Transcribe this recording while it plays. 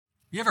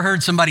You ever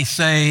heard somebody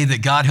say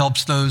that God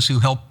helps those who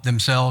help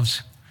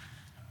themselves?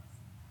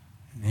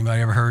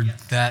 Anybody ever heard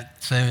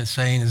that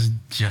saying is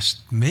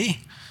just me?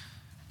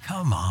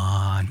 Come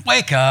on,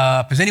 wake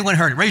up. Has anyone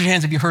heard it? Raise your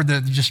hands if you heard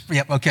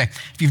okay.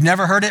 If you've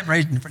never heard it,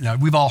 no,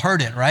 we've all heard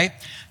it, right?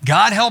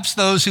 God helps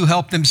those who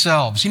help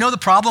themselves. You know, the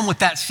problem with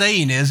that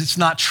saying is it's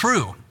not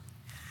true.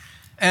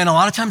 And a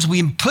lot of times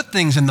we put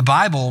things in the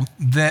Bible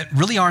that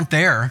really aren't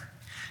there.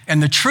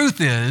 And the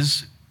truth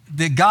is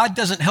that God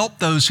doesn't help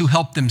those who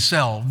help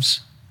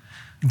themselves.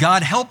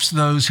 God helps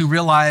those who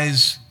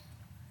realize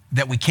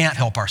that we can't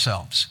help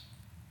ourselves.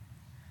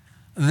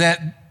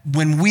 That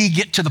when we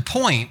get to the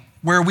point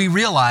where we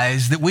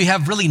realize that we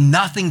have really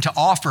nothing to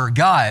offer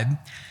God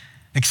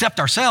except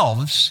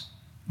ourselves,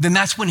 then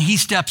that's when he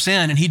steps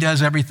in and he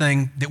does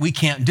everything that we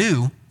can't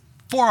do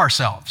for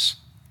ourselves.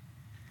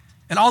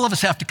 And all of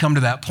us have to come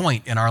to that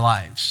point in our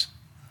lives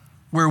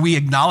where we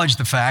acknowledge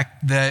the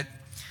fact that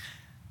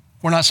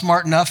we're not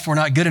smart enough, we're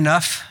not good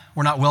enough,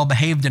 we're not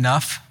well-behaved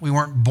enough, we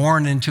weren't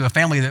born into a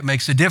family that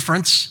makes a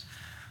difference,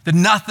 that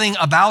nothing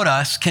about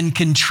us can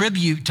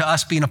contribute to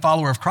us being a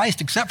follower of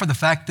Christ except for the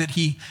fact that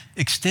he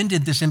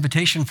extended this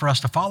invitation for us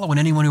to follow, and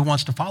anyone who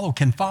wants to follow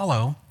can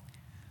follow.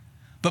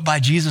 But by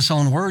Jesus'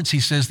 own words,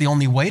 he says the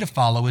only way to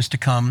follow is to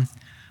come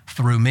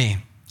through me.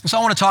 And so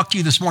I want to talk to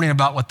you this morning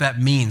about what that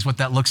means, what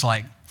that looks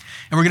like.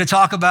 And we're going to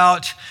talk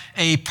about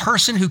a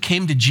person who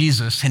came to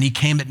Jesus and he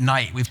came at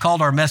night. We've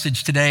called our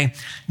message today,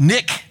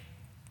 Nicodemus,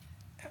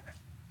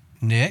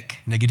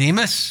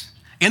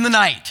 in the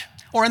night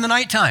or in the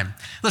nighttime.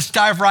 Let's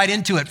dive right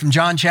into it from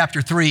John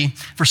chapter 3.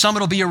 For some,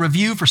 it'll be a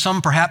review. For some,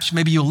 perhaps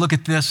maybe you'll look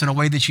at this in a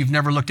way that you've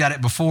never looked at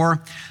it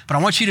before. But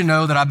I want you to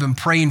know that I've been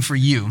praying for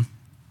you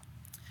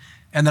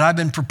and that I've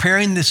been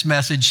preparing this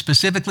message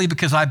specifically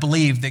because I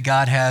believe that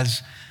God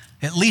has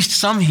at least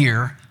some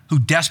here who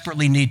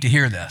desperately need to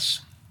hear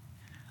this.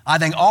 I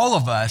think all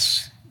of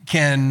us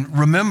can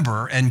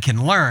remember and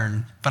can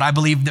learn, but I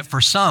believe that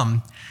for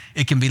some,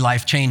 it can be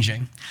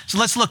life-changing. So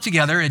let's look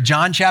together at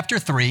John chapter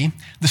 3,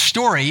 the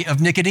story of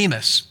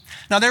Nicodemus.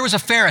 Now, there was a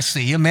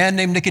Pharisee, a man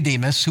named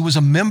Nicodemus, who was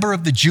a member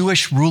of the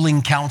Jewish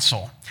ruling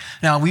council.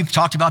 Now, we've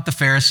talked about the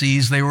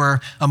Pharisees. They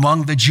were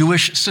among the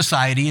Jewish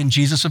society, and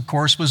Jesus, of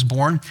course, was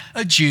born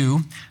a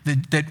Jew.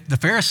 The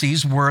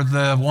Pharisees were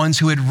the ones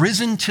who had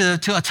risen to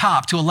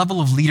a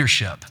level of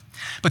leadership.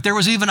 But there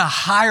was even a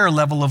higher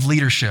level of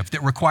leadership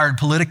that required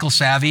political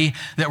savvy,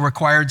 that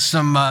required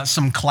some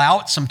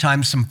clout,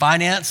 sometimes some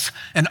finance,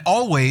 and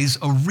always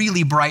a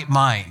really bright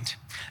mind.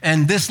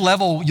 And this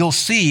level, you'll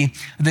see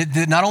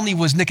that not only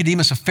was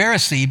Nicodemus a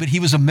Pharisee, but he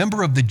was a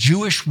member of the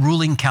Jewish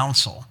ruling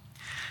council.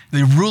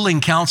 The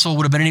ruling council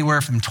would have been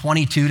anywhere from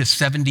 22 to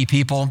 70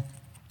 people,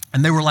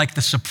 and they were like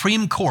the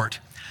Supreme Court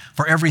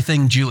for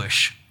everything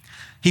Jewish.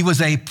 He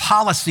was a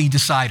policy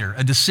decider,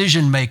 a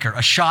decision maker,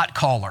 a shot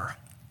caller.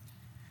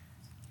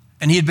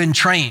 And he had been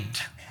trained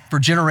for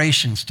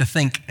generations to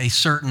think a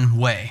certain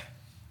way.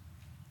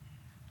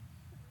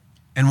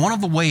 And one of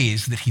the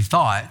ways that he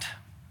thought,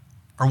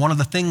 or one of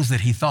the things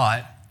that he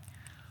thought,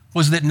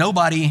 was that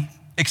nobody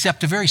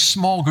except a very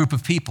small group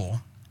of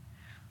people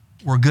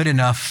were good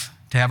enough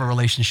to have a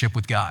relationship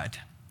with God.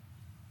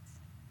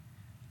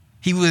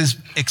 He was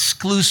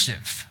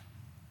exclusive.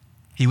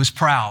 He was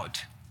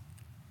proud.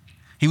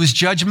 He was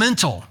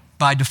judgmental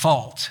by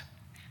default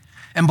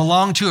and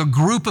belonged to a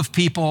group of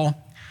people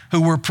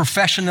who were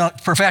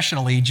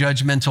professionally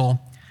judgmental,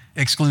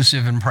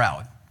 exclusive, and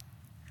proud.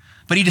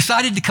 But he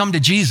decided to come to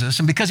Jesus,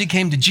 and because he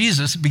came to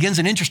Jesus, it begins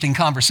an interesting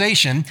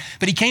conversation,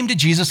 but he came to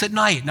Jesus at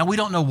night. Now, we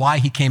don't know why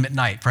he came at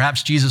night.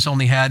 Perhaps Jesus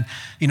only had,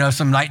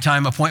 some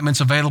nighttime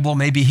appointments available.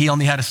 Maybe he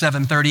only had a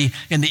 7:30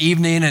 in the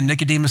evening, and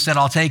Nicodemus said,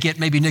 I'll take it.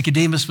 Maybe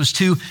Nicodemus was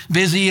too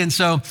busy, and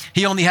so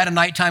he only had a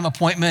nighttime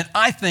appointment.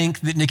 I think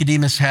that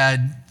Nicodemus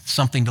had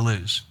something to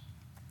lose.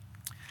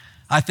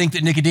 I think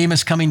that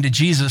Nicodemus coming to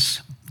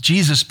Jesus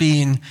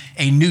being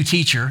a new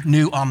teacher,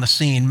 new on the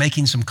scene,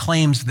 making some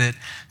claims that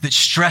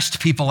stressed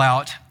people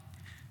out,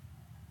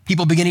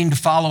 people beginning to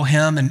follow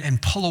him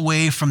and pull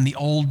away from the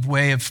old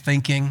way of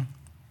thinking.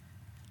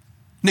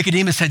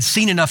 Nicodemus had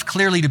seen enough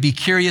clearly to be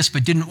curious,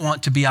 but didn't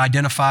want to be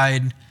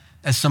identified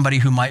as somebody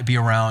who might be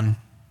around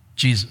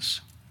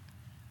Jesus.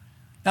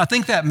 Now, I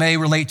think that may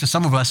relate to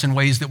some of us in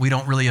ways that we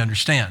don't really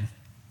understand,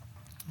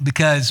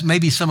 because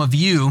maybe some of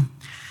you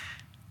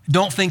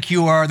don't think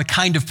you are the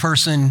kind of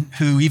person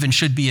who even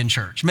should be in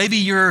church. Maybe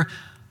you're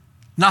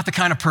not the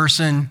kind of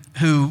person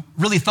who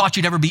really thought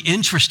you'd ever be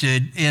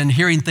interested in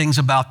hearing things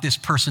about this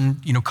person,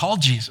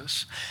 called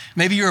Jesus.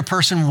 Maybe you're a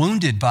person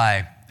wounded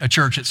by a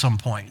church at some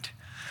point.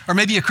 Or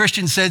maybe a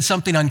Christian said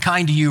something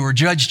unkind to you or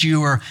judged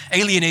you or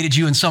alienated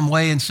you in some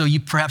way, and so you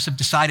perhaps have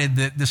decided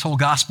that this whole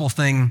gospel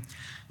thing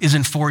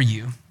isn't for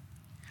you.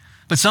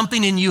 But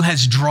something in you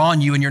has drawn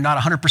you and you're not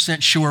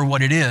 100% sure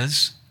what it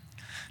is.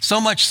 So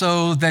much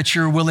so that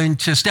you're willing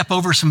to step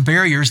over some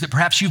barriers that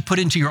perhaps you've put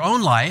into your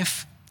own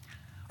life,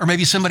 or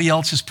maybe somebody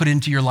else has put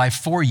into your life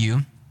for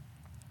you.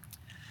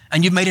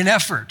 And you've made an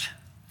effort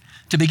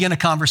to begin a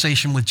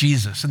conversation with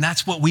Jesus. And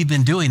that's what we've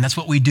been doing. That's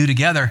what we do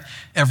together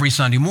every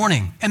Sunday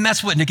morning. And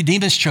that's what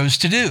Nicodemus chose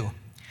to do.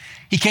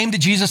 He came to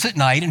Jesus at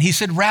night and he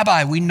said,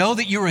 "Rabbi, we know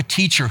that you're a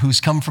teacher who's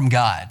come from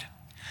God,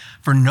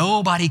 for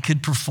nobody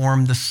could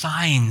perform the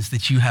signs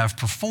that you have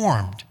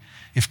performed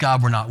if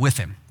God were not with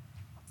him."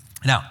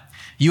 Now,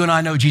 you and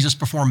I know Jesus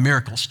performed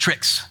miracles,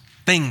 tricks,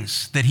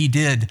 things that he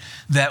did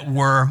that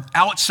were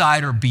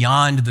outside or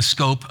beyond the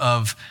scope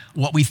of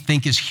what we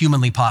think is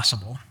humanly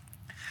possible.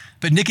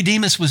 But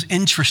Nicodemus was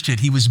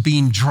interested, he was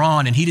being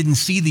drawn, and he didn't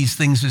see these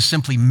things as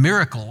simply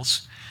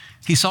miracles.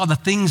 He saw the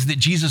things that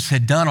Jesus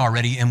had done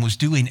already and was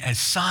doing as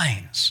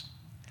signs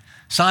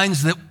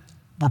that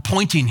were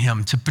pointing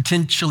him to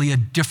potentially a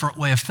different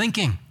way of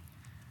thinking,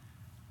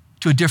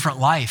 to a different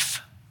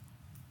life,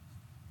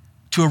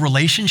 to a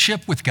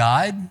relationship with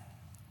God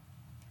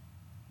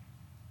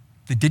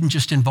that didn't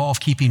just involve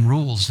keeping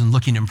rules and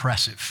looking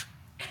impressive.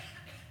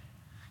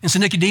 And so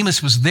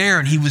Nicodemus was there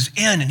and he was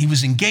in and he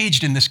was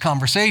engaged in this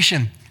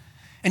conversation.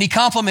 And he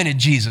complimented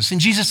Jesus. And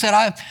Jesus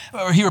said,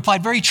 he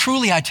replied, "Very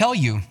truly, I tell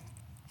you,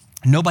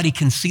 nobody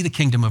can see the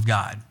kingdom of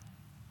God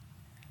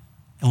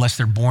unless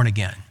they're born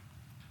again."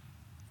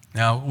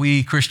 Now,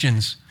 we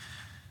Christians,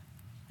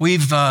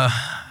 we've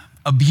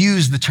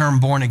abused the term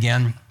born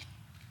again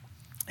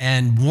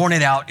and worn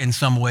it out in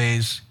some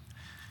ways.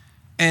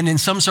 And in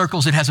some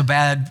circles, it has a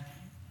bad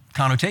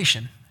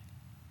connotation.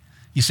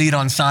 You see it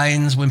on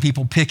signs when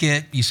people pick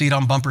it. You see it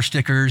on bumper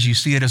stickers. You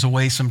see it as a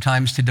way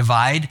sometimes to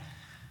divide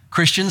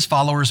Christians,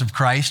 followers of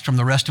Christ, from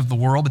the rest of the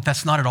world. But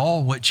that's not at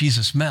all what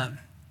Jesus meant.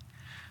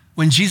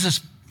 When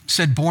Jesus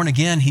said born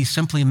again, he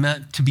simply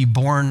meant to be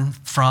born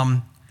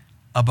from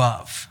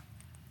above.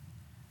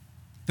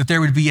 That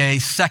there would be a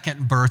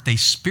second birth, a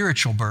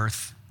spiritual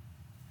birth,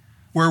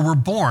 where we're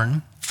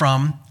born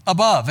from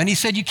above. And he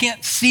said you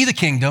can't see the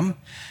kingdom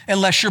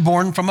unless you're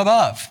born from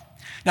above.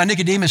 Now,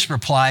 Nicodemus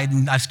replied,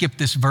 and I skipped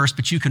this verse,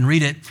 but you can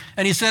read it.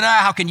 And he said,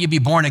 "How can you be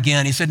born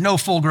again?" He said, "No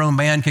full-grown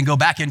man can go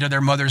back into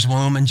their mother's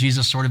womb." And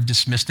Jesus sort of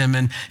dismissed him.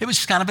 And it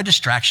was kind of a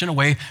distraction, a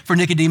way for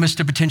Nicodemus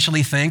to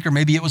potentially think, or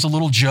maybe it was a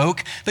little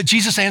joke. But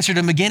Jesus answered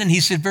him again, and he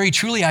said, "Very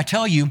truly, I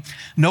tell you,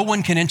 no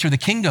one can enter the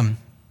kingdom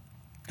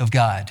of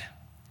God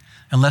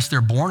unless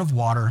they're born of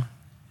water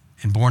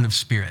and born of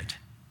spirit."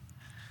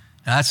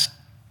 Now, that's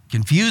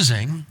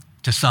confusing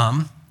to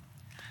some.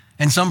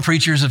 And some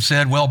preachers have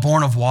said, well,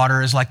 born of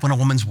water is like when a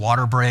woman's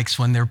water breaks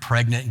when they're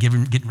pregnant,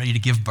 getting ready to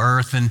give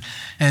birth.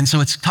 And so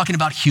it's talking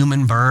about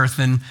human birth.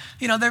 And,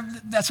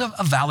 that's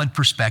a valid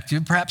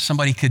perspective. Perhaps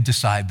somebody could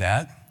decide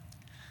that.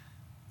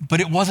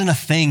 But it wasn't a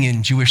thing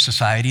in Jewish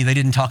society. They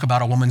didn't talk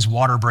about a woman's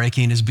water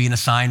breaking as being a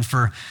sign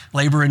for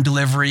labor and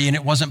delivery, and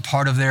it wasn't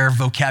part of their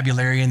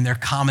vocabulary and their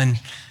common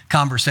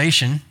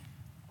conversation.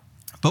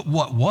 But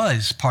what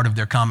was part of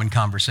their common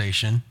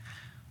conversation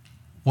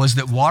was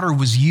that water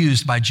was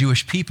used by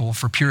Jewish people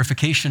for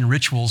purification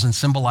rituals and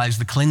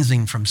symbolized the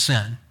cleansing from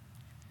sin.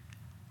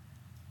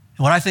 And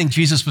what I think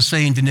Jesus was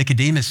saying to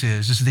Nicodemus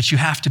is that you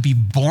have to be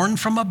born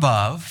from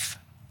above,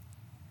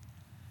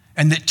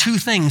 and that two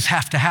things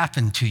have to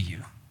happen to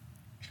you.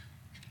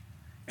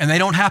 And they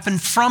don't happen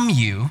from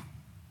you,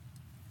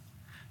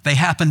 they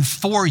happen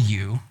for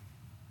you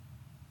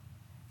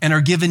and are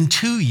given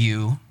to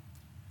you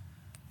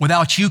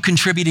without you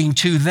contributing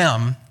to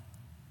them,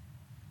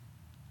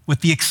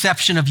 with the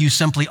exception of you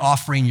simply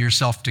offering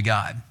yourself to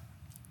God.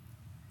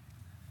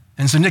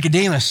 And so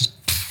Nicodemus,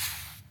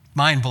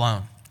 mind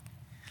blown.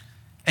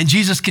 And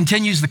Jesus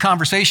continues the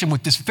conversation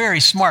with this very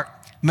smart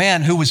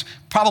man who was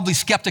probably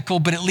skeptical,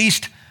 but at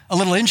least a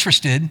little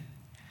interested.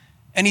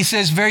 And he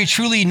says, "Very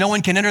truly, no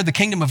one can enter the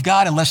kingdom of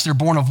God unless they're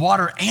born of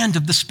water and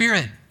of the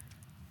Spirit."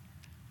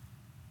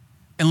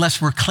 Unless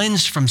we're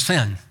cleansed from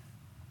sin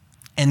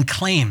and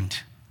claimed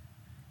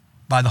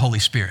by the Holy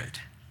Spirit,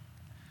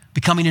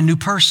 becoming a new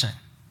person,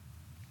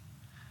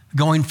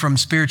 going from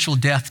spiritual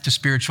death to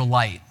spiritual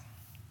light,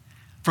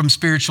 from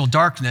spiritual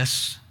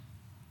darkness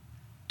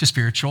to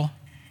spiritual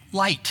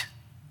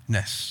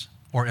lightness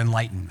or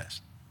enlightenment.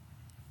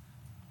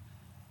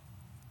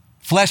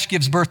 Flesh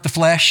gives birth to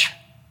flesh,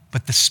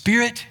 but the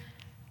Spirit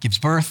gives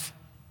birth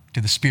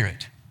to the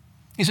Spirit.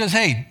 He says,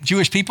 hey,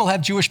 Jewish people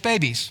have Jewish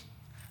babies.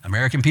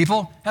 American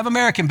people have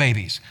American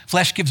babies.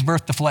 Flesh gives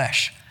birth to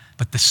flesh,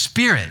 but the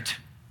Spirit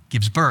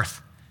gives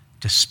birth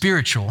to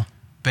spiritual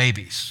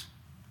babies.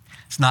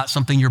 It's not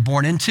something you're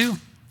born into,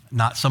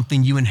 not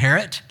something you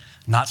inherit,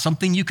 not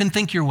something you can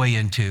think your way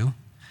into,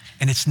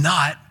 and it's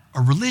not a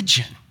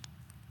religion.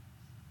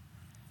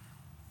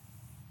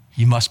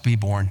 You must be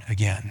born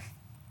again.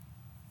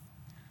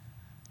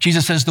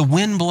 Jesus says the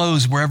wind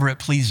blows wherever it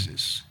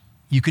pleases.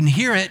 You can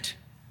hear it,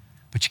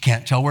 but you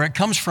can't tell where it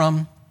comes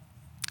from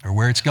or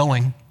where it's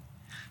going.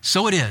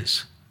 So it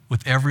is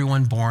with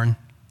everyone born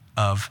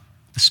of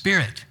the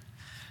Spirit.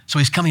 So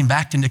he's coming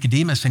back to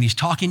Nicodemus and he's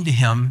talking to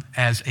him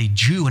as a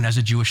Jew and as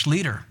a Jewish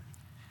leader.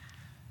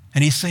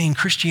 And he's saying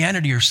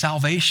Christianity or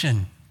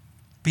salvation,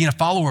 being a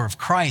follower of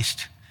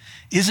Christ,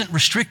 isn't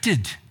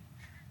restricted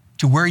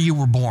to where you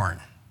were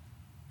born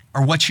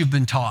or what you've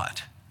been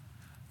taught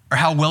or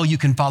how well you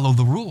can follow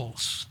the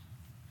rules.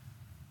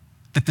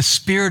 that the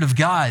Spirit of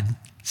God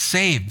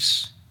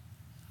saves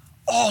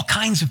all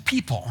kinds of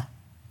people,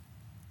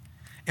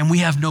 and we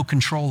have no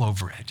control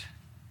over it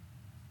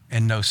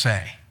and no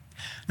say.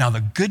 Now,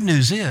 the good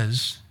news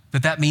is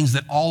that means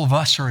that all of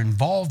us are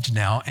involved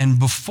now. And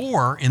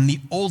before, in the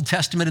Old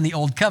Testament and the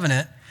Old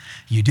Covenant,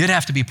 you did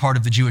have to be part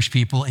of the Jewish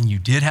people, and you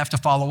did have to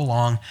follow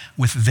along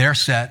with their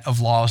set of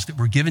laws that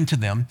were given to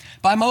them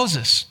by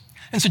Moses.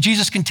 And so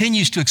Jesus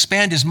continues to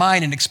expand his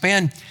mind and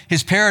expand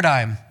his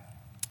paradigm.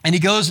 And he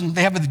goes and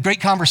they have a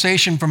great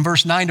conversation from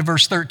verse 9 to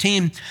verse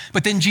 13.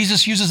 But then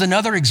Jesus uses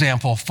another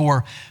example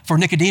for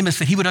Nicodemus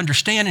that he would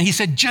understand. And he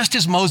said, just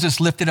as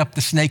Moses lifted up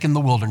the snake in the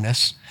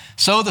wilderness,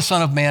 so the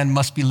Son of Man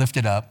must be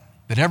lifted up,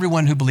 that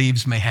everyone who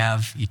believes may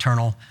have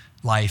eternal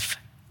life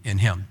in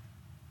him.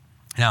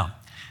 Now,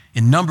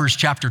 in Numbers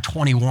chapter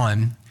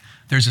 21,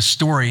 there's a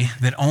story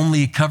that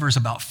only covers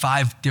about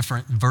 5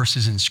 different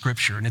verses in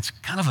Scripture. And it's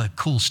kind of a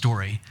cool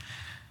story,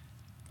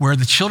 where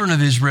the children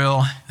of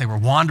Israel, they were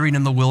wandering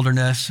in the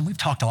wilderness. And we've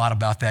talked a lot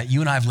about that. You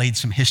and I have laid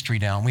some history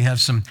down. We have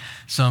some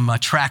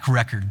track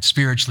record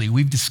spiritually.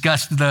 We've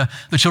discussed the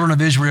children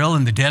of Israel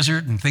in the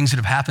desert and things that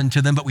have happened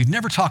to them, but we've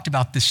never talked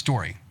about this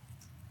story.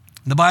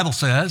 The Bible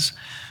says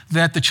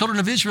that the children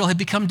of Israel had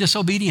become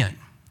disobedient.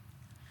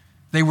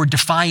 They were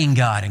defying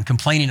God and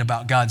complaining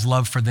about God's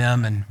love for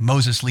them and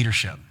Moses'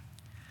 leadership.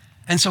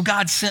 And so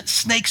God sent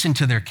snakes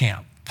into their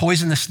camp,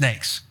 poisonous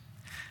snakes,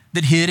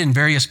 that hid in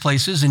various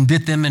places and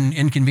bit them in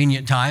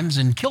inconvenient times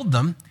and killed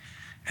them.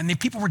 And the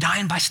people were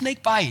dying by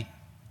snake bite.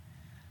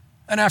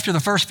 And after the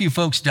first few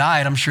folks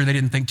died, I'm sure they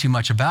didn't think too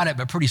much about it,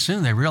 but pretty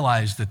soon they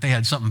realized that they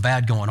had something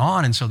bad going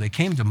on. And so they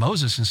came to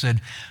Moses and said,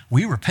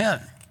 we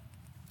repent.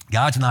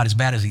 God's not as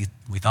bad as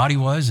we thought he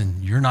was,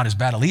 and you're not as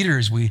bad a leader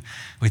as we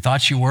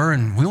thought you were,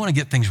 and we want to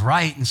get things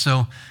right. And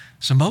so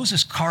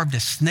Moses carved a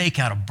snake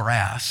out of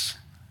brass,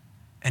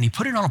 and he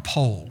put it on a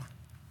pole.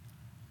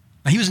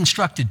 Now, he was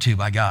instructed to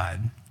by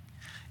God.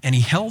 And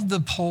he held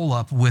the pole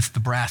up with the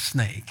brass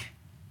snake.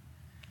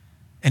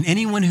 And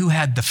anyone who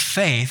had the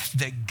faith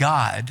that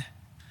God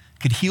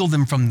could heal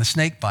them from the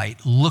snake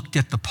bite looked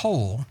at the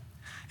pole,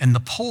 and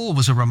the pole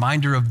was a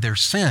reminder of their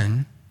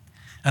sin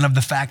and of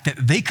the fact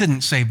that they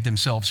couldn't save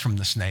themselves from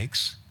the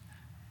snakes.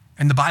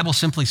 And the Bible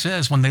simply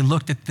says when they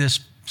looked at this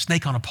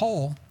snake on a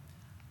pole,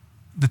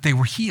 that they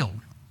were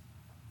healed.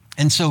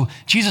 And so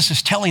Jesus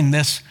is telling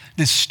this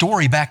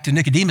story back to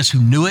Nicodemus,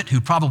 who knew it, who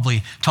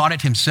probably taught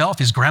it himself.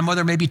 His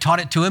grandmother maybe taught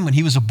it to him when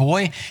he was a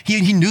boy.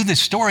 He knew this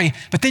story.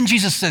 But then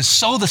Jesus says,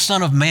 so the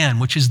Son of Man,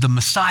 which is the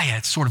Messiah,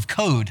 it's sort of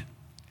code,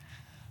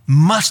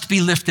 must be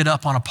lifted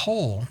up on a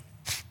pole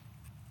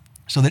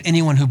so that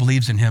anyone who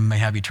believes in him may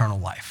have eternal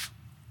life.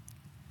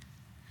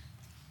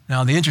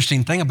 Now, the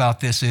interesting thing about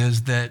this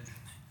is that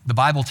the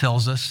Bible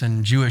tells us,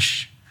 and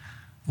Jewish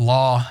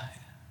law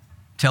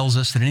tells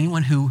us, that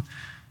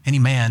any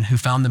man who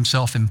found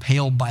themselves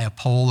impaled by a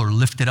pole or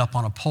lifted up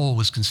on a pole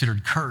was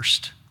considered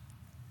cursed.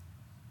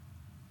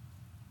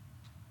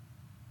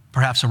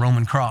 Perhaps a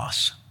Roman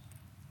cross.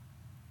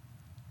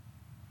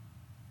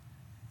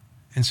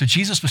 And so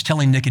Jesus was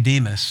telling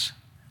Nicodemus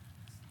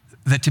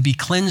that to be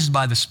cleansed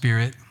by the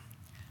Spirit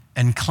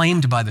and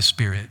claimed by the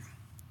Spirit,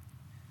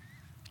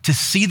 to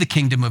see the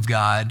kingdom of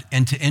God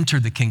and to enter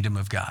the kingdom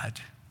of God,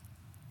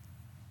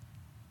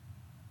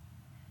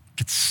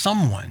 that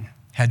someone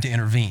had to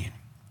intervene.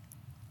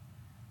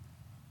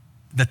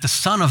 That the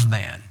Son of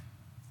Man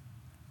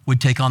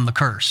would take on the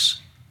curse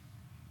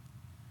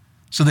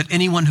so that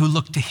anyone who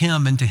looked to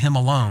him and to him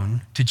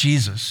alone, to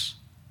Jesus,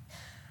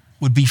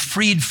 would be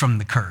freed from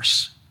the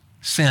curse,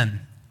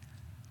 sin,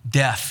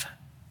 death,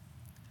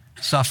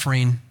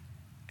 suffering,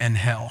 and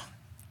hell.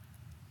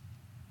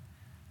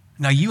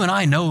 Now, you and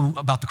I know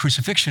about the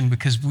crucifixion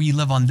because we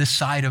live on this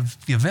side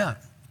of the event,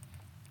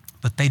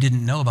 but they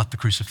didn't know about the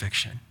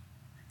crucifixion.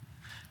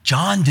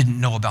 John didn't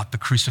know about the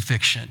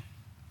crucifixion.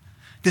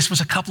 This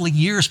was a couple of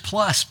years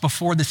plus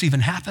before this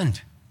even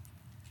happened.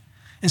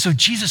 And so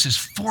Jesus is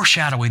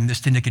foreshadowing this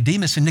to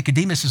Nicodemus, and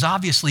Nicodemus is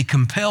obviously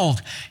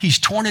compelled. He's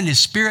torn in his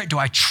spirit. Do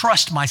I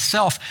trust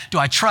myself? Do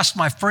I trust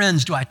my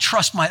friends? Do I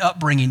trust my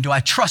upbringing? Do I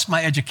trust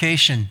my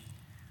education?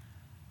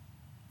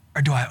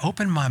 Or do I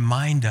open my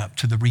mind up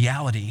to the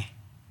reality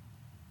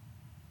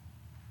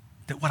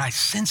that what I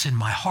sense in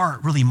my heart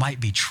really might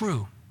be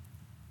true?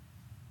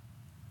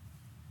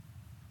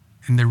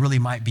 And there really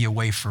might be a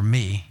way for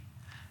me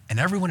and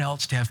everyone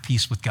else to have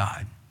peace with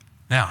God.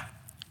 Now,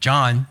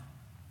 John,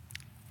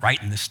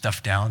 writing this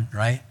stuff down,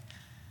 right?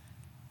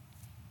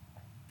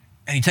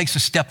 And he takes a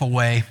step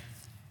away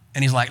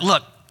and he's like,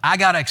 look, I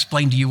got to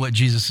explain to you what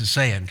Jesus is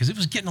saying, because it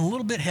was getting a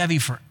little bit heavy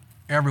for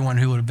everyone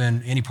who would have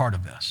been any part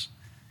of this.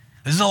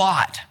 This is a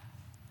lot.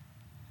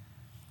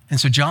 And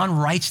so John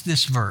writes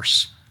this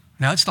verse.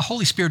 Now, it's the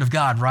Holy Spirit of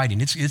God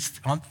writing. It's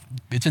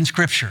in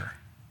Scripture.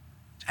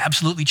 It's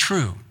absolutely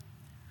true.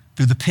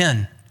 Through the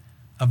pen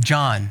of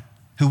John,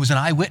 who was an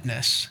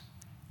eyewitness.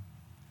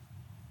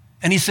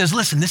 And he says,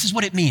 listen, this is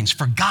what it means.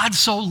 For God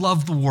so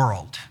loved the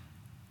world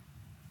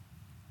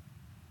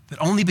that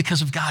only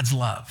because of God's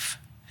love,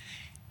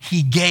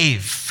 he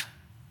gave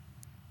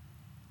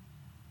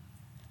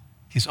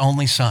his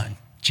only Son,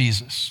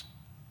 Jesus.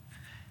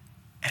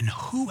 And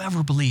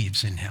whoever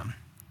believes in him,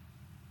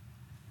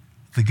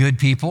 the good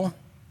people,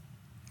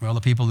 well,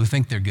 the people who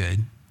think they're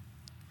good,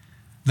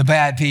 the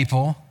bad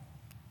people,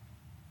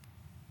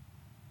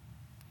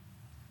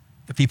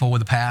 the people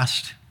with a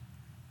past,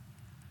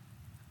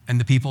 and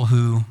the people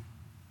who,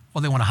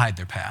 well, they want to hide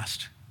their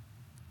past.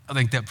 I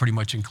think that pretty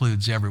much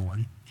includes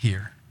everyone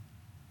here.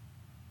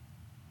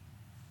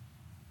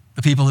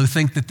 The people who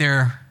think that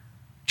they're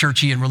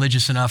churchy and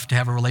religious enough to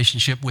have a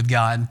relationship with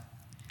God.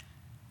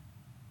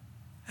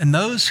 And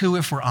those who,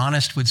 if we're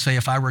honest, would say,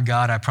 if I were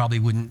God, I probably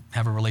wouldn't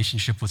have a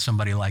relationship with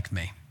somebody like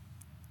me.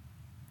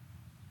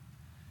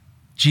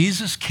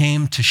 Jesus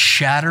came to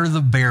shatter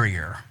the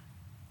barrier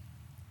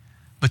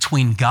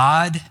between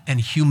God and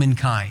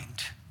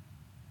humankind,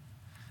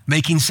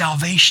 making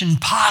salvation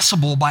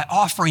possible by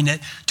offering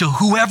it to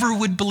whoever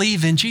would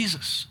believe in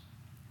Jesus.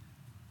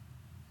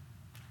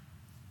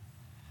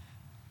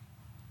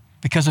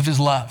 Because of his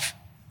love,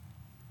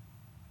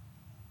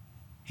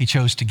 he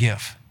chose to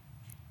give.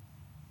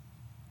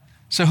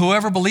 So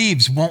whoever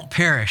believes won't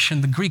perish.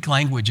 And the Greek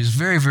language is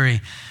very,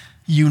 very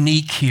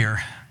unique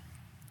here.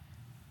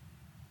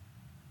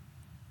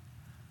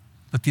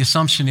 But the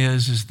assumption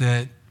is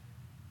that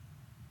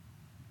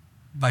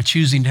by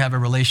choosing to have a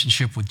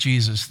relationship with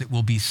Jesus, that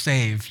we'll be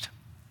saved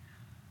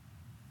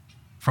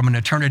from an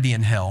eternity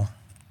in hell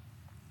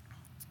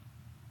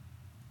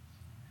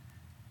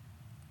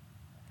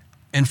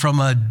and from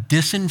a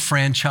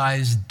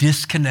disenfranchised,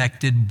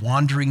 disconnected,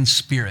 wandering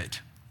spirit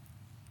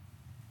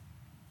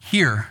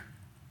here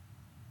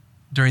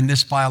during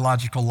this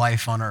biological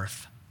life on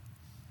earth,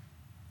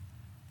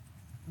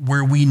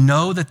 where we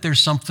know that there's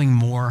something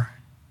more,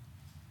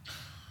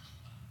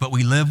 but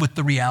we live with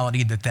the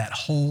reality that that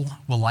hole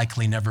will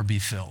likely never be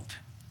filled.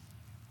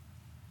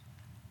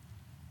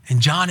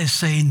 And John is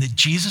saying that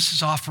Jesus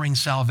is offering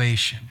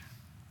salvation.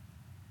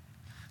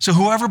 So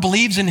whoever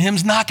believes in him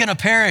is not going to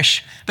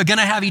perish, but going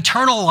to have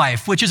eternal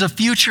life, which is a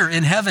future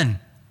in heaven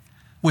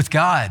with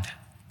God.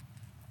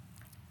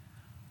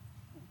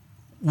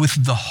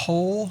 With the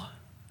whole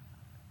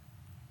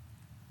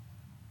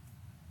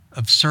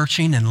of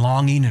searching and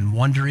longing and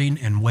wondering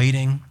and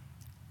waiting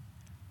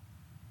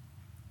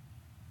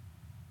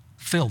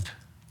filled.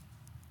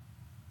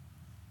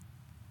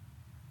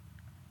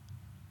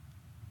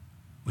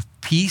 With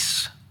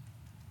peace,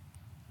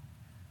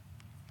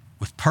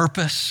 with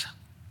purpose,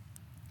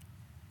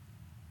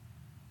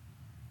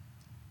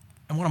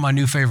 and one of my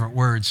new favorite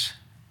words,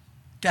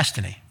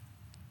 destiny.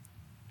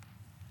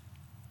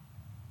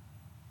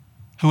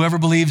 Whoever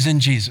believes in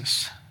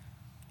Jesus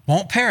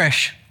won't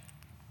perish,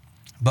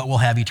 but will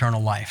have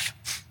eternal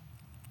life.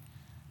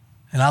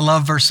 And I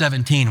love verse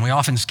 17. We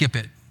often skip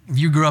it. If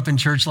you grew up in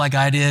church like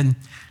I did,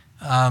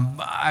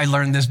 I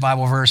learned this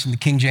Bible verse in the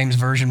King James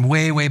Version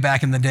way, way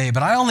back in the day,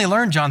 but I only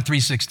learned John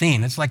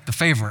 3:16. It's like the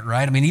favorite,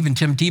 right? I mean, even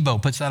Tim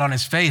Tebow puts that on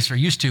his face, or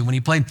used to when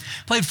he played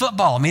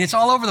football. I mean, it's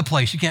all over the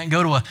place. You can't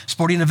go to a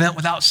sporting event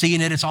without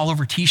seeing it. It's all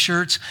over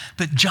t-shirts.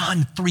 But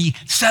John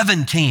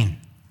 3:17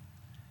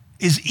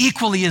 is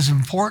equally as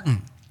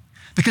important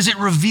because it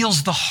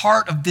reveals the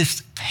heart of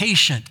this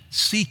patient,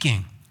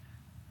 seeking,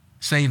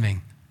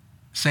 saving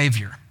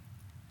Savior.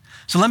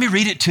 So let me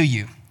read it to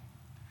you.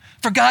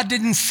 For God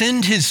didn't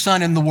send his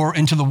Son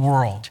into the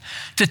world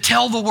to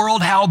tell the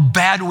world how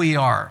bad we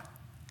are,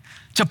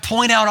 to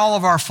point out all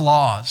of our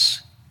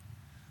flaws,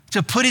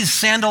 to put his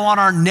sandal on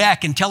our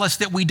neck and tell us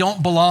that we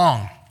don't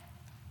belong.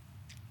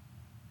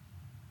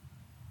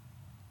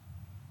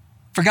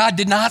 For God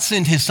did not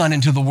send his Son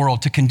into the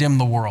world to condemn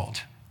the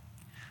world,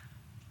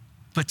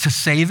 but to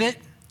save it,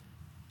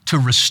 to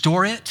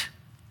restore it,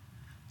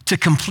 to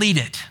complete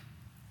it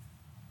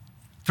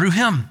through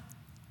him.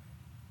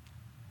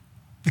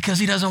 Because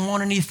he doesn't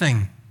want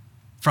anything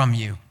from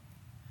you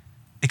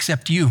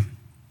except you.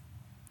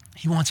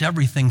 He wants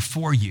everything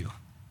for you.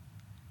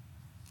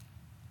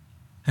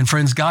 And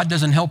friends, God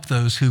doesn't help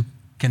those who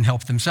can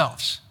help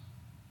themselves.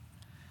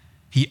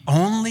 He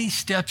only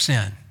steps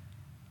in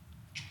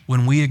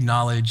when we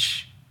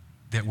acknowledge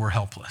that we're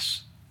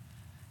helpless.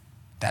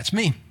 That's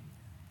me.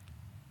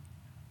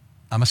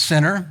 I'm a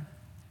sinner,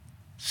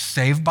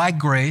 saved by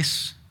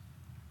grace,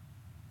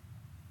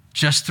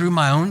 just through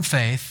my own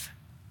faith,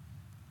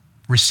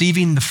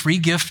 receiving the free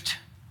gift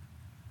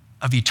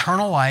of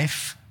eternal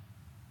life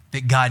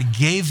that God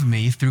gave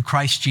me through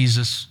Christ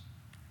Jesus,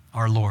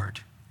 our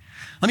Lord.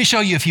 Let me show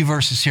you a few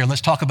verses here.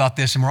 Let's talk about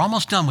this, and we're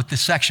almost done with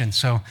this section,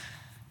 so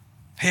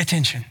pay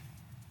attention.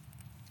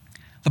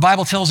 The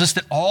Bible tells us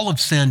that all have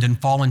sinned and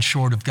fallen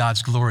short of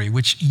God's glory,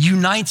 which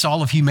unites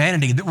all of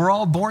humanity, that we're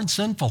all born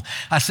sinful.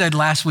 I said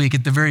last week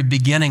at the very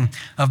beginning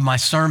of my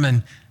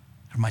sermon,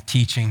 or my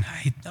teaching,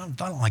 I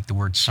don't like the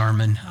word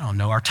sermon, I don't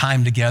know, our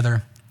time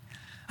together.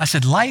 I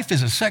said, life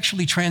is a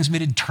sexually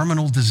transmitted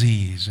terminal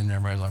disease. And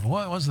everybody's like,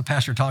 what was the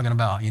pastor talking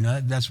about? You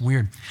know, that's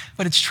weird.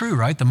 But it's true,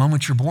 right? The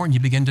moment you're born, you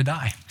begin to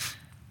die.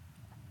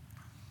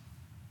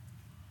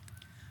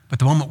 But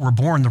the moment we're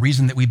born, the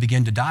reason that we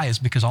begin to die is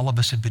because all of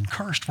us have been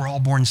cursed. We're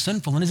all born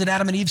sinful. And is it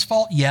Adam and Eve's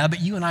fault? Yeah,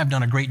 but you and I have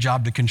done a great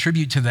job to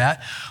contribute to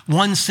that.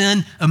 One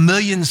sin, a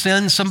million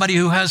sins, somebody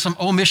who has some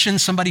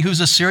omissions, somebody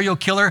who's a serial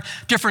killer,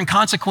 different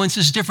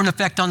consequences, different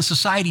effect on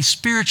society,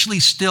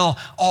 spiritually still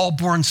all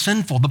born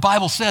sinful. The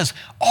Bible says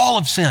all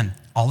have sinned.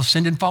 All have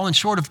sinned and fallen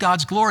short of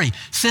God's glory.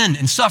 Sin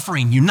and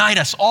suffering unite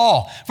us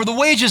all. For the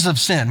wages of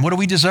sin, what do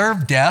we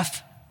deserve?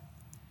 Death.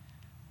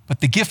 But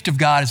the gift of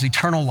God is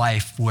eternal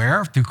life.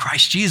 Where? Through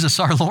Christ Jesus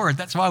our Lord.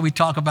 That's why we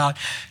talk about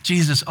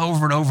Jesus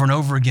over and over and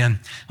over again.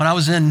 When I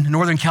was in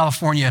Northern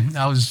California,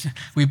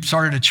 we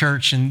started a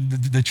church, and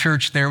the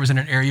church there was in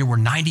an area where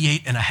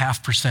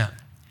 98.5%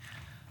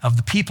 of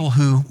the people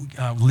who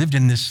lived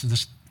in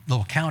this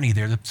little county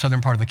there, the southern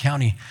part of the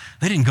county,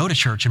 they didn't go to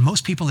church. And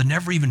most people had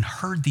never even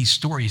heard these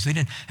stories.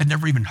 They had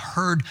never even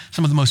heard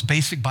some of the most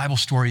basic Bible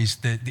stories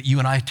that you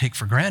and I take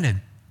for granted.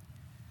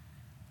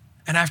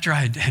 And after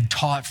I had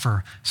taught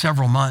for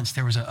several months,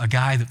 there was a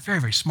guy, the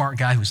very, very smart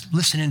guy, who was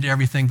listening to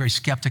everything very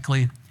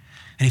skeptically. And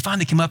he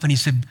finally came up and he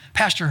said,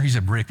 Pastor, he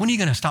said, Rick, when are you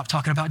going to stop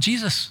talking about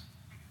Jesus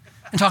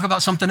and talk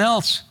about something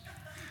else?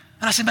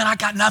 And I said, man, I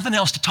got nothing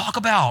else to talk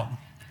about.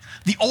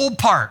 The old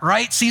part,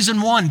 right?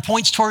 Season 1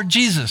 points toward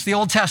Jesus, the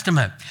Old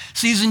Testament.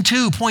 Season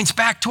 2 points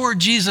back toward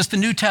Jesus, the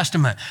New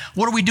Testament.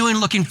 What are we doing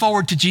looking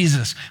forward to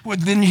Jesus?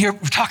 Then here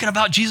we're talking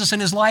about Jesus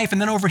and his life. And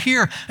then over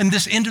here in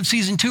this end of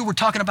season 2, we're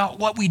talking about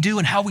what we do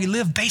and how we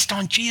live based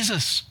on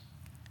Jesus.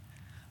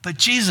 But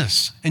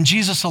Jesus and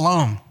Jesus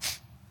alone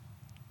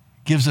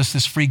gives us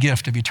this free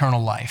gift of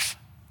eternal life.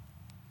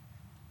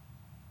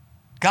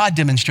 God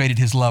demonstrated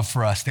his love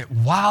for us that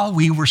while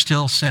we were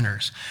still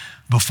sinners,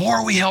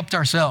 before we helped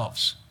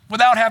ourselves,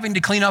 without having to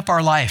clean up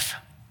our life,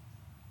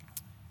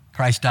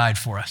 Christ died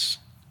for us.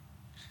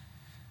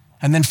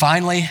 And then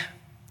finally,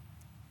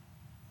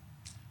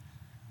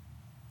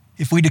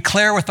 if we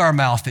declare with our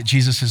mouth that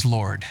Jesus is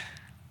Lord,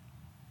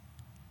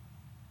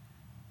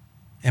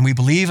 and we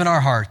believe in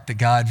our heart that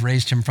God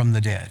raised him from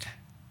the dead,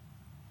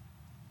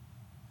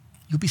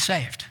 you'll be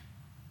saved.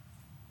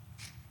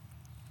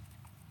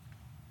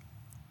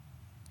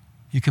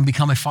 You can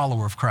become a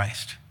follower of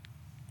Christ.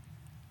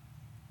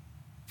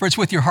 For it's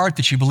with your heart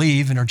that you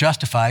believe and are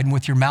justified, and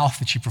with your mouth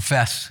that you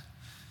profess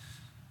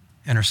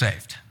and are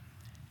saved.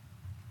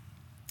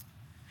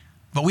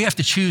 But we have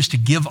to choose to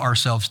give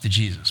ourselves to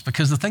Jesus,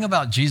 because the thing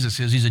about Jesus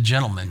is he's a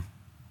gentleman.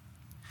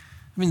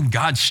 I mean,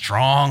 God's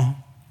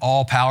strong,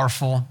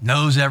 all-powerful,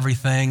 knows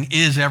everything,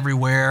 is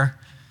everywhere.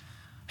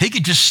 He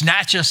could just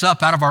snatch us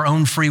up out of our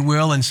own free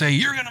will and say,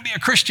 you're going to be a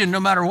Christian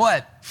no matter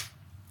what.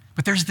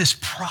 But there's this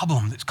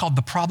problem that's called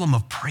the problem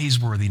of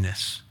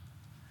praiseworthiness.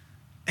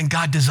 And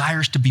God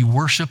desires to be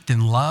worshiped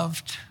and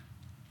loved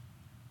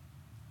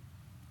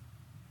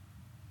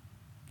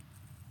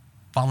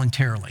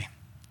voluntarily.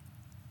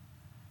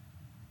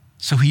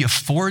 So he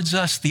affords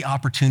us the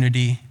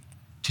opportunity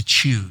to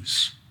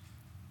choose.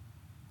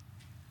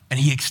 And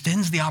he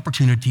extends the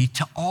opportunity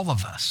to all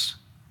of us.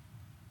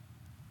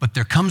 But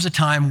there comes a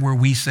time where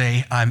we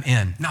say, I'm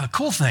in. Now, the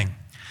cool thing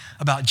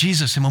about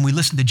Jesus, and when we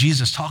listen to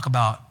Jesus talk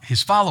about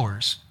his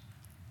followers,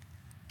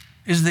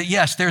 is that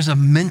yes, there's a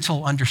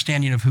mental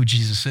understanding of who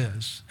Jesus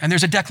is. And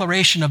there's a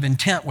declaration of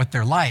intent with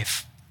their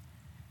life.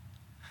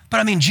 But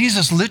I mean,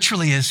 Jesus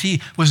literally, as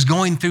he was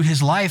going through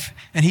his life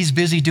and he's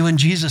busy doing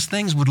Jesus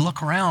things, would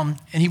look around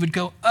and he would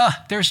go,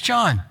 there's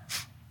John,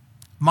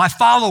 my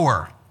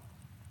follower,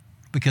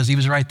 because he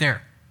was right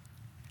there.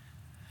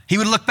 He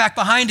would look back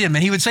behind him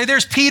and he would say,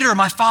 there's Peter,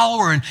 my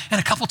follower. And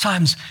a couple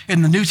times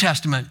in the New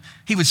Testament,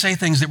 he would say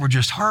things that were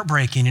just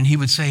heartbreaking. And he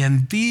would say,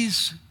 and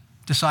these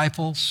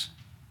disciples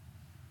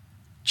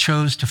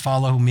chose to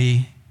follow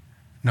me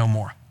no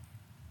more.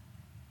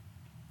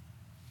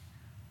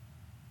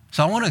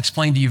 So I want to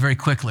explain to you very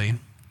quickly,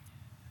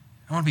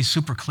 I want to be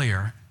super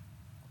clear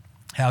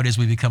how it is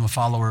we become a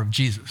follower of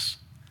Jesus.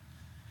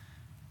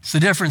 It's the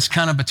difference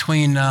kind of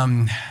between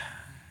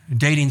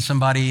dating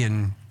somebody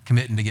and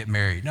committing to get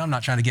married. No, I'm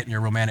not trying to get in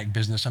your romantic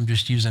business. I'm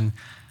just using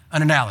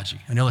an analogy,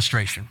 an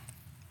illustration.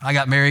 I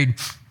got married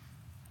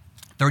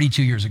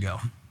 32 years ago.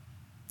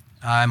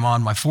 I'm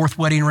on my 4th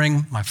wedding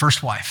ring, my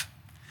first wife.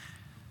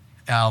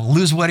 I'll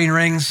lose wedding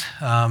rings.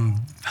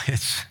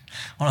 It's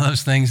one of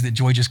those things that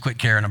Joy just quit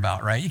caring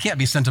about, right? You can't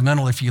be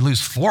sentimental if you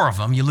lose 4 of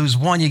them. You lose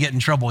one, you get in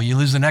trouble. You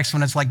lose the next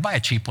one, it's like, buy a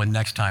cheap one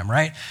next time,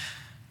 right?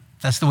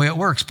 That's the way it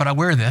works. But I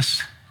wear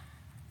this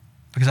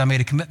because I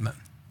made a commitment.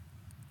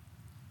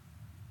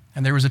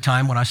 And there was a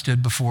time when I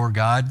stood before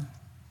God,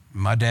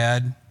 my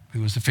dad,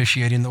 who was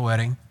officiating the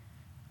wedding,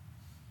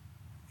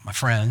 my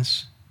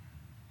friends,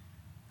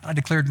 and I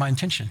declared my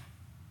intention.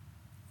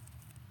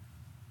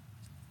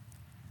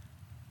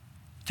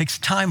 It takes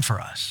time for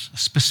us, a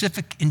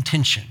specific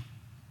intention,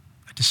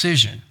 a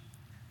decision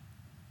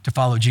to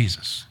follow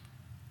Jesus.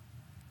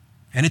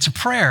 And it's a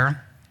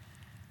prayer,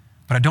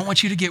 but I don't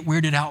want you to get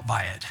weirded out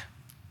by it.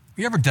 Have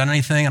you ever done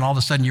anything and all of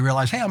a sudden you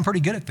realize, hey, I'm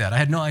pretty good at that. I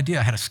had no idea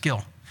I had a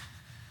skill.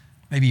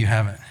 Maybe you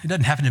haven't. It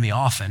doesn't happen to me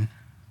often.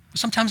 But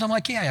sometimes I'm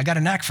like, yeah, I got a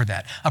knack for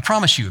that. I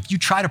promise you, if you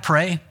try to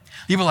pray,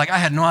 you'll be like, I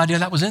had no idea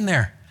that was in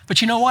there. But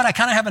you know what? I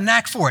kind of have a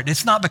knack for it.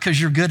 It's not because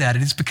you're good at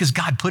it. It's because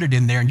God put it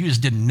in there and you just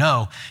didn't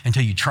know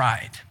until you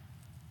tried.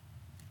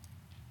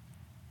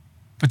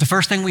 But the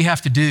first thing we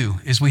have to do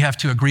is we have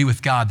to agree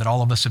with God that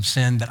all of us have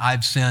sinned, that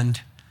I've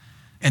sinned,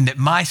 and that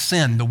my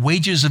sin, the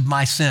wages of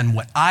my sin,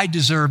 what I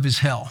deserve is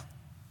hell.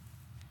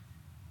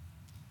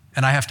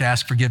 And I have to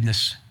ask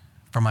forgiveness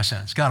for my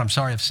sins. God, I'm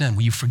sorry I've sinned.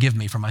 Will you forgive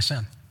me for my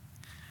sin?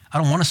 I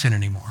don't want to sin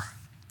anymore.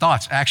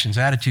 Thoughts, actions,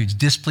 attitudes,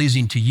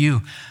 displeasing to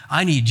you.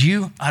 I need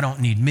you. I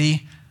don't need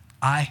me.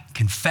 I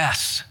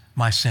confess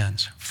my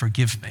sins.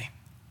 Forgive me.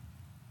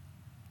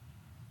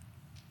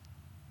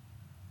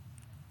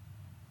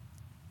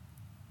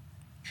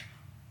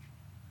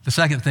 The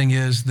second thing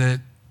is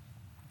that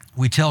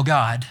we tell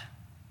God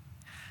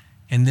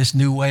in this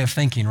new way of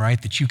thinking,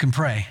 right, that you can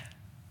pray.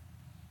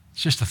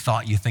 It's just a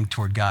thought you think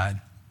toward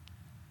God.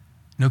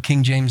 No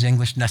King James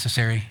English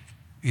necessary.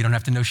 You don't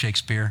have to know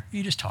Shakespeare.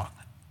 You just talk.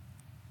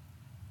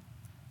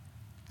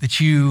 That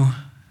you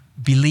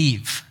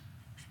believe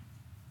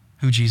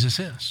who Jesus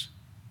is.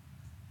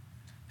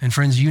 And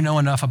friends, you know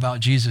enough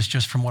about Jesus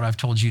just from what I've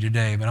told you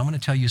today, but I'm going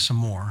to tell you some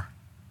more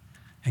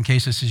in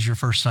case this is your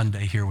first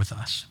Sunday here with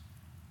us.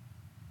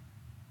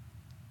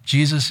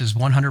 Jesus is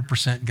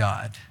 100%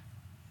 God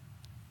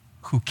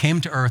who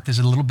came to earth as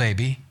a little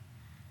baby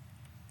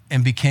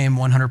and became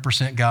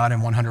 100% God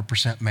and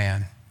 100%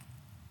 man.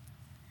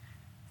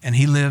 And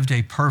he lived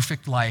a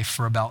perfect life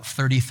for about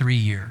 33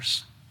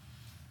 years.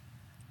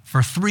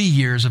 For 3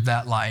 years of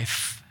that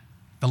life,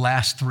 the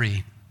last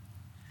 3,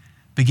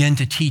 began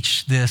to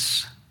teach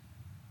this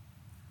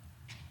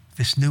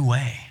new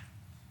way,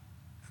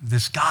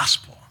 this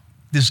gospel,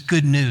 this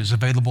good news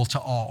available to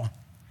all.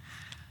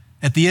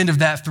 At the end of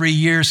that 3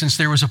 years, since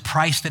there was a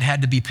price that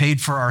had to be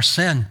paid for our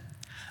sin,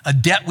 a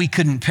debt we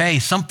couldn't pay,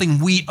 something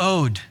we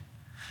owed,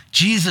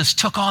 Jesus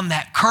took on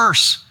that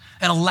curse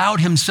and allowed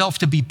himself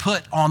to be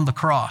put on the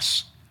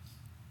cross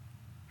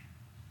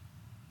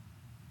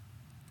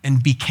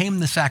and became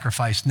the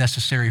sacrifice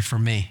necessary for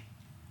me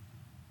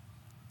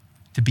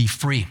to be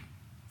free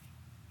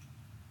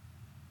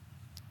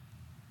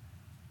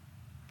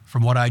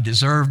from what I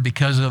deserve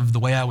because of the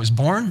way I was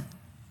born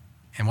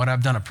and what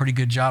I've done a pretty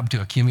good job to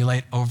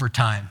accumulate over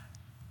time.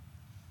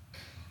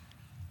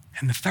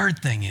 And the third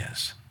thing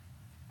is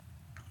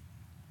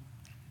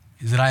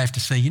that I have to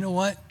say, you know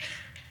what?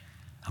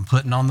 I'm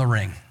putting on the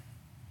ring.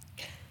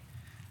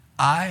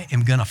 I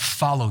am going to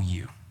follow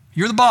you.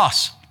 You're the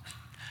boss.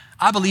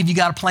 I believe you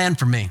got a plan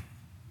for me.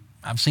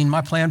 I've seen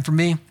my plan for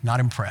me, not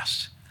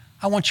impressed.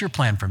 I want your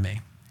plan for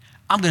me.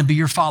 I'm going to be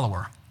your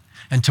follower.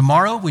 And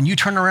tomorrow, when you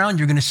turn around,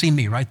 you're going to see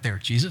me right there,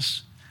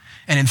 Jesus.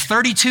 And in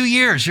 32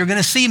 years, you're going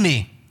to see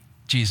me,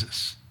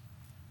 Jesus.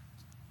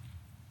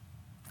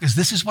 Because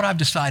this is what I've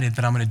decided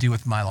that I'm going to do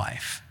with my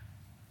life.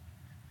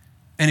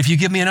 And if you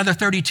give me another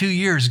 32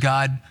 years,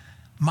 God,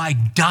 my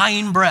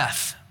dying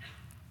breath,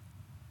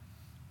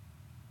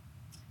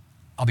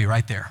 I'll be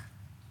right there.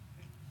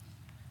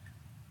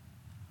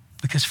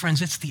 Because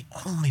friends, it's the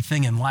only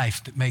thing in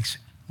life that makes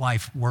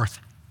life worth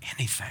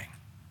anything.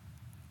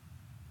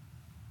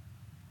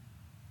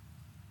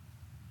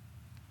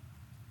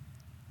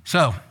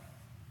 So,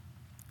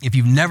 if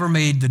you've never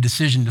made the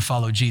decision to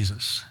follow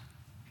Jesus,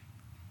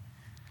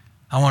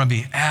 I want to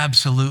be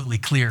absolutely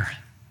clear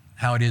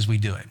how it is we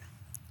do it.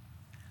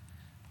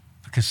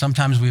 Because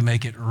sometimes we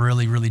make it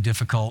really, really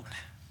difficult,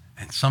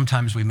 and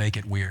sometimes we make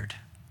it weird.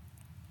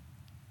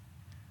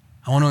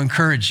 I want to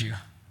encourage you,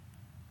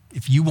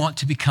 if you want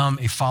to become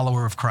a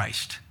follower of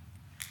Christ,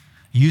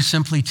 you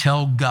simply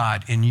tell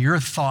God in your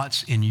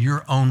thoughts, in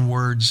your own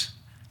words,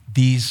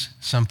 these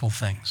simple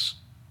things.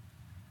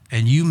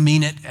 And you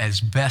mean it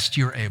as best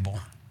you're able.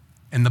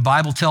 And the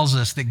Bible tells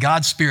us that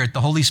God's Spirit,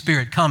 the Holy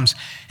Spirit, comes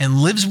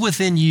and lives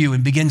within you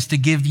and begins to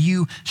give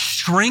you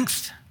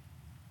strength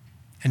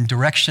and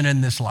direction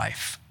in this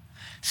life,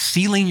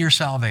 sealing your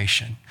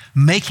salvation,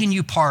 making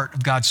you part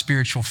of God's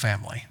spiritual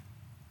family.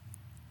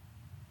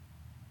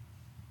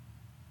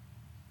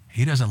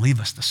 He doesn't leave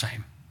us the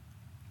same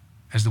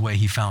as the way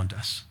he found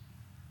us.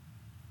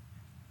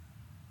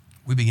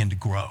 We begin to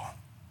grow.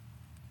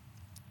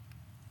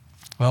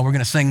 Well, we're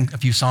going to sing a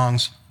few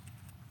songs.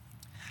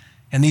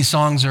 And these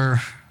songs are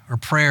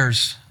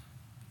prayers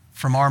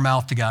from our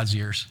mouth to God's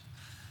ears.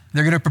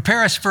 They're going to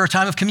prepare us for a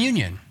time of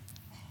communion,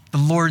 the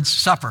Lord's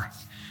Supper.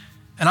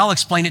 And I'll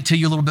explain it to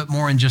you a little bit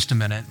more in just a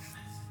minute.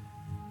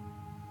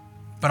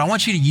 But I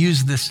want you to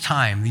use this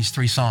time, these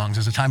 3 songs,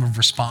 as a time of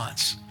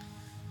response.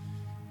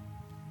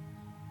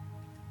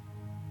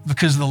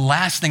 Because the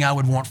last thing I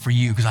would want for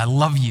you, because I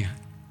love you,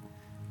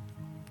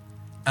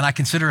 and I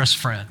consider us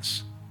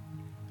friends,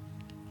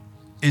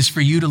 is for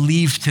you to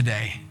leave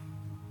today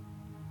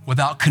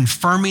without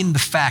confirming the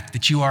fact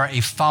that you are a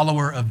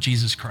follower of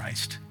Jesus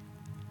Christ.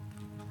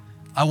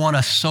 I want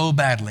us so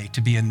badly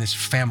to be in this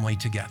family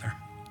together.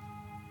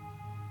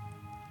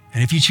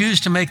 And if you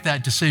choose to make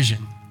that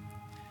decision,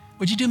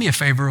 would you do me a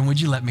favor and would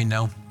you let me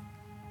know?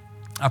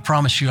 I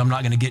promise you I'm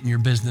not going to get in your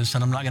business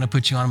and I'm not going to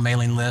put you on a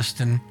mailing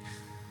list and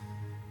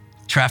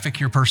traffic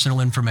your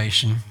personal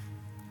information.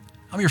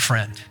 I'm your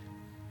friend.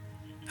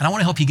 And I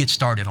want to help you get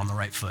started on the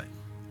right foot.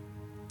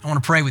 I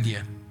want to pray with you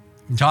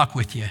and talk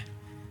with you.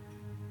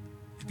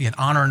 It'd be an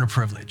honor and a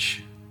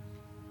privilege.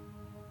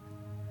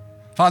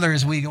 Father,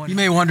 as we go, you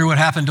may wonder what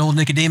happened to old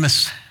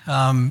Nicodemus.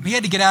 He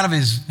had to get out of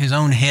his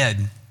own head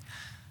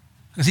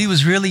because he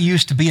was really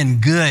used to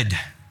being good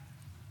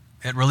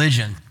at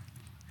religion.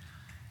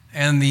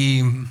 And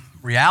the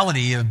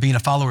reality of being a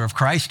follower of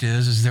Christ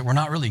is that we're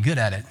not really good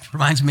at it. It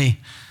reminds me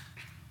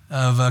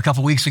of a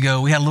couple weeks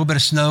ago, we had a little bit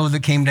of snow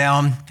that came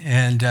down,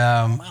 and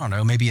I don't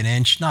know, maybe an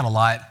inch, not a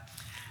lot.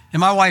 And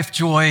my wife,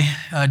 Joy,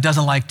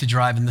 doesn't like to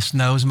drive in the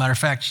snow. As a matter of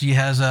fact, she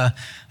has an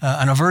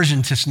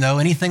aversion to snow.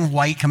 Anything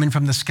white coming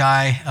from the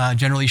sky,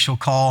 generally she'll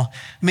call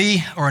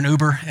me or an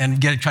Uber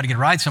and try to get a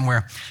ride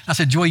somewhere. I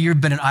said, Joy, you've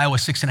been in Iowa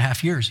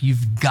 6.5 years.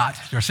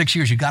 Or 6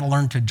 years, you've got to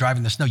learn to drive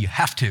in the snow. You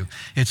have to.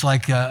 It's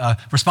like a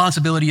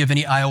responsibility of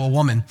any Iowa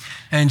woman.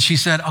 And she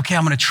said, okay,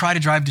 I'm going to try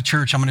to drive to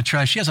church. I'm going to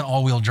try. She has an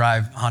all-wheel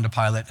drive Honda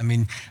Pilot. I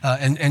mean,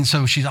 and so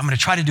I'm going to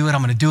try to do it.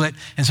 I'm going to do it.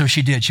 And so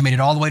she did. She made it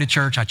all the way to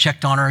church. I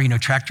checked on her,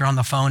 tracked her on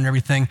the phone and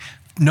everything.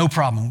 No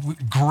problem.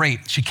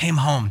 Great. She came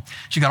home.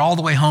 She got all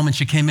the way home and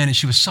she came in and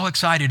she was so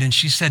excited. And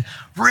she said,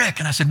 Rick.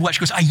 And I said, what? She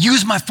goes, I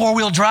used my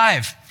 4-wheel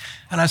drive.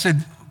 And I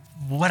said,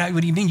 what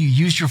do you mean you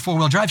used your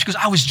 4-wheel drive? She goes,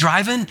 I was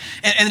driving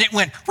and it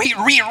went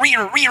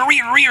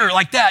rear,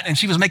 like that. And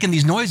she was making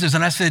these noises.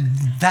 And I said,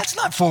 that's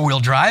not 4-wheel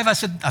drive. I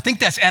said, I think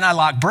that's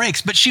anti-lock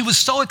brakes. But she was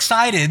so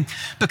excited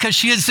because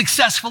she had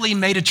successfully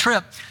made a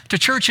trip to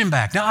church and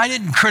back. Now, I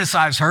didn't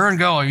criticize her and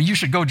go, you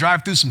should go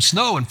drive through some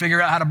snow and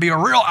figure out how to be a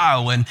real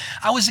Iowan.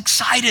 I was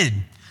excited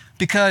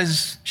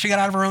because she got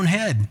out of her own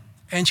head.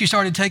 And she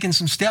started taking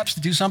some steps to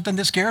do something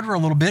that scared her a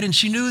little bit. And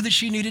she knew that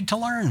she needed to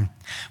learn.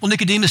 Well,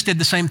 Nicodemus did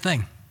the same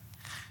thing.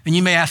 And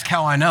you may ask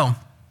how I know,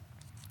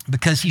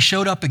 because he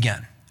showed up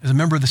again as a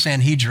member of the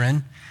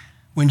Sanhedrin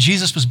when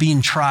Jesus was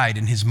being tried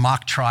in his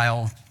mock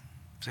trial.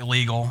 It's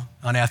illegal,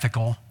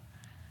 unethical.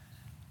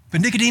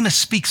 But Nicodemus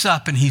speaks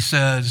up and he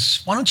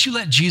says, why don't you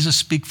let Jesus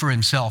speak for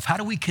himself? How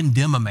do we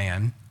condemn a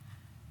man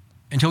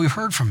until we've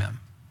heard from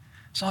him?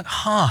 It's like,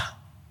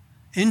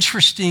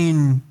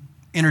 interesting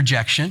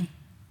interjection.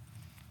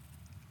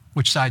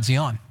 Which side's he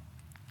on?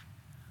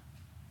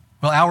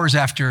 Well, hours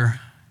after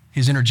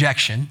his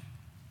interjection,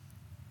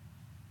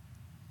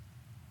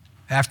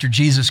 after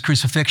Jesus'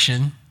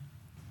 crucifixion,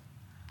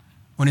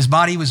 when his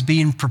body was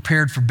being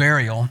prepared for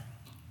burial,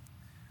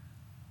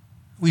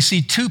 we see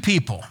two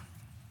people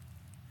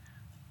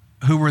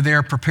who were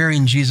there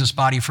preparing Jesus'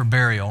 body for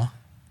burial.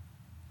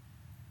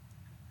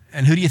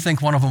 And who do you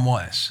think one of them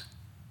was?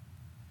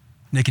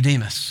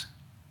 Nicodemus.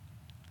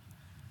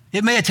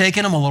 It may have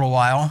taken him a little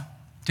while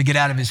to get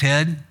out of his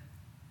head.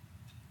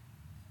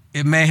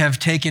 It may have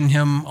taken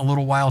him a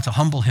little while to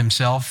humble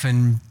himself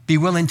and be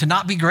willing to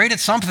not be great at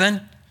something,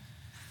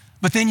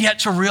 but then yet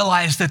to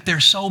realize that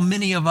there's so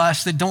many of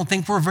us that don't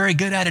think we're very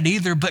good at it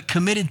either, but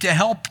committed to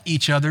help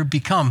each other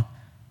become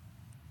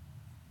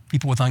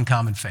people with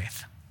uncommon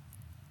faith.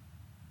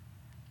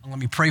 Let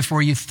me pray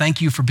for you.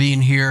 Thank you for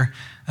being here.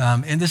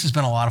 And this has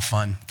been a lot of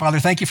fun. Father,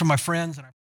 thank you for my friends.